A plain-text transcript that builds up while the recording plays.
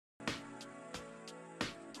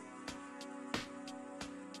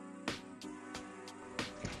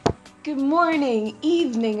Good morning,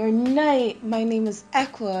 evening, or night. My name is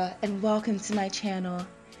Aqua, and welcome to my channel.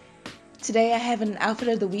 Today I have an outfit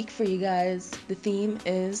of the week for you guys. The theme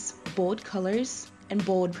is bold colors and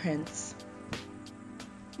bold prints.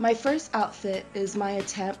 My first outfit is my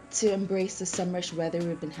attempt to embrace the summerish weather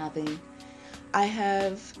we've been having. I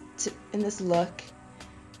have, in this look,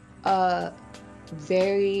 a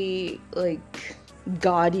very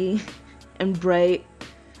gaudy and bright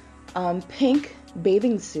pink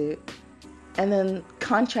bathing suit, and then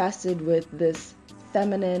contrasted with this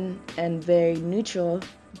feminine and very neutral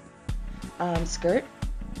skirt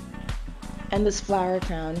and this flower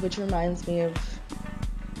crown, which reminds me of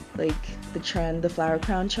the flower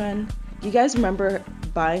crown trend. Do you guys remember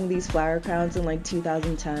buying these flower crowns in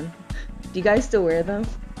 2010? Do you guys still wear them?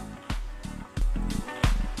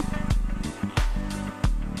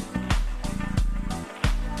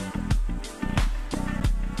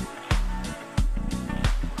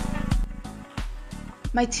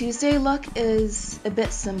 My Tuesday look is a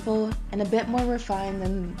bit simple and a bit more refined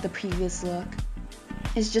than the previous look.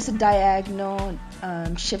 It's just a diagonal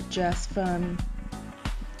shift dress from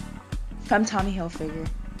Tommy Hilfiger.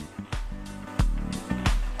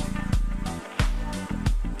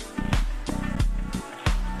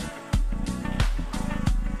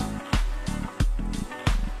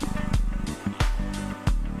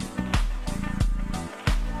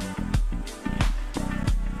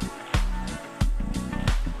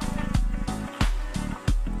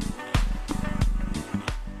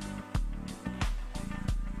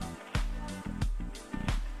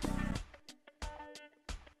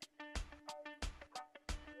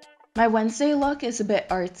 My Wednesday look is a bit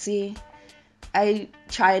artsy. I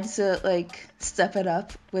tried to step it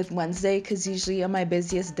up with Wednesday because usually on my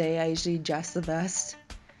busiest day I usually dress the best.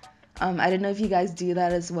 I don't know if you guys do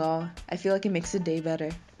that as well. I feel like it makes the day better.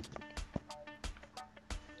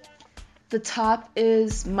 The top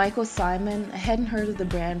is Michael Simon. I hadn't heard of the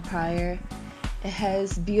brand prior. It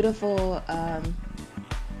has beautiful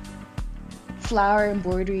flower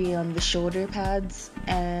embroidery on the shoulder pads,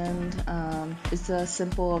 and it's a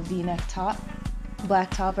simple v-neck top, black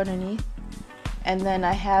top underneath. And then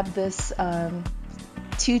I have this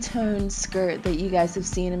two-tone skirt that you guys have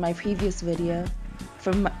seen in my previous video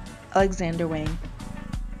from Wang.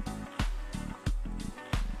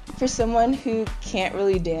 For someone who can't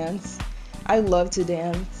really dance, I love to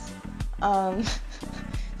dance.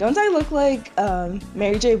 Don't I look like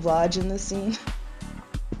Mary J. Blige in this scene?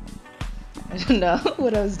 I don't know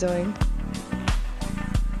what I was doing.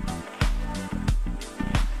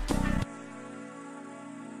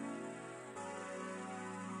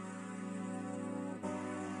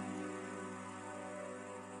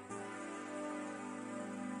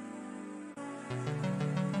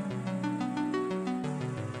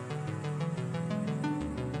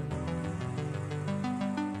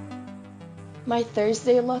 My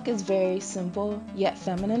Thursday look is very simple yet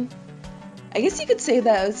feminine. I guess you could say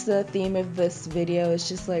that was the theme of this video. It's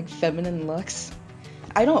just feminine looks.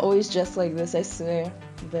 I don't always dress like this, I swear,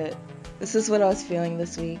 but this is what I was feeling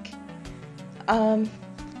this week.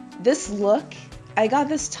 This look, I got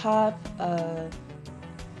this top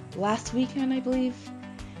last weekend, I believe,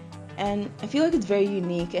 and I feel like it's very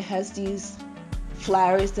unique. It has these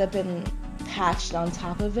flowers that have been patched on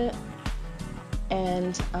top of it,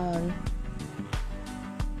 and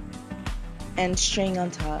string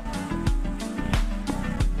on top.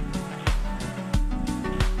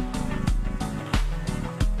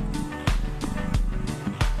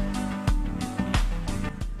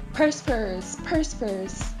 Purse,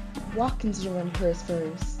 walk into the room, purse,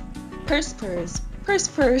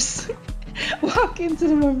 walk into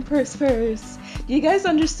the room, purse. Do you guys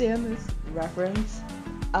understand this reference?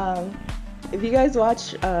 If you guys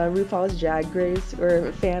watch RuPaul's Drag Race or are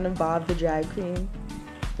a fan of Bob the Drag Queen,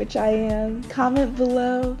 which I am, comment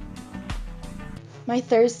below. My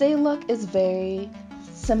Thursday look is very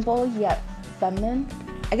simple yet feminine.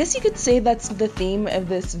 I guess you could say that's the theme of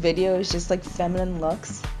this video, is just feminine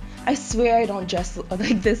looks. I swear I don't dress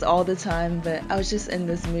like this all the time, but I was just in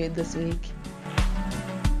this mood this week.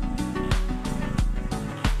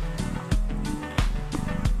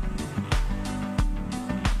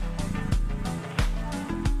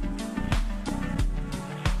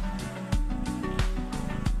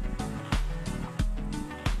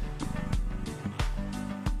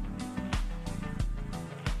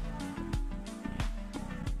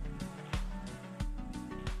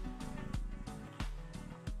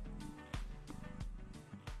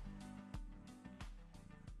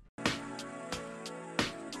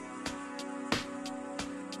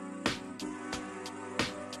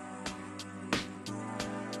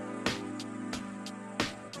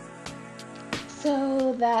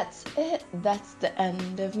 so that's it. That's the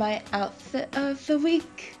end of my outfit of the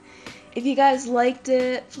week. If you guys liked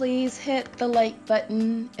it, please hit the like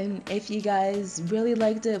button, and if you guys really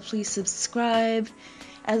liked it, please subscribe.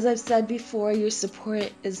 As I've said before, your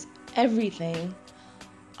support is everything.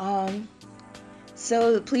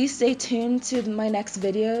 So please stay tuned to my next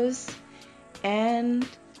videos, and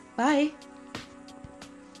bye!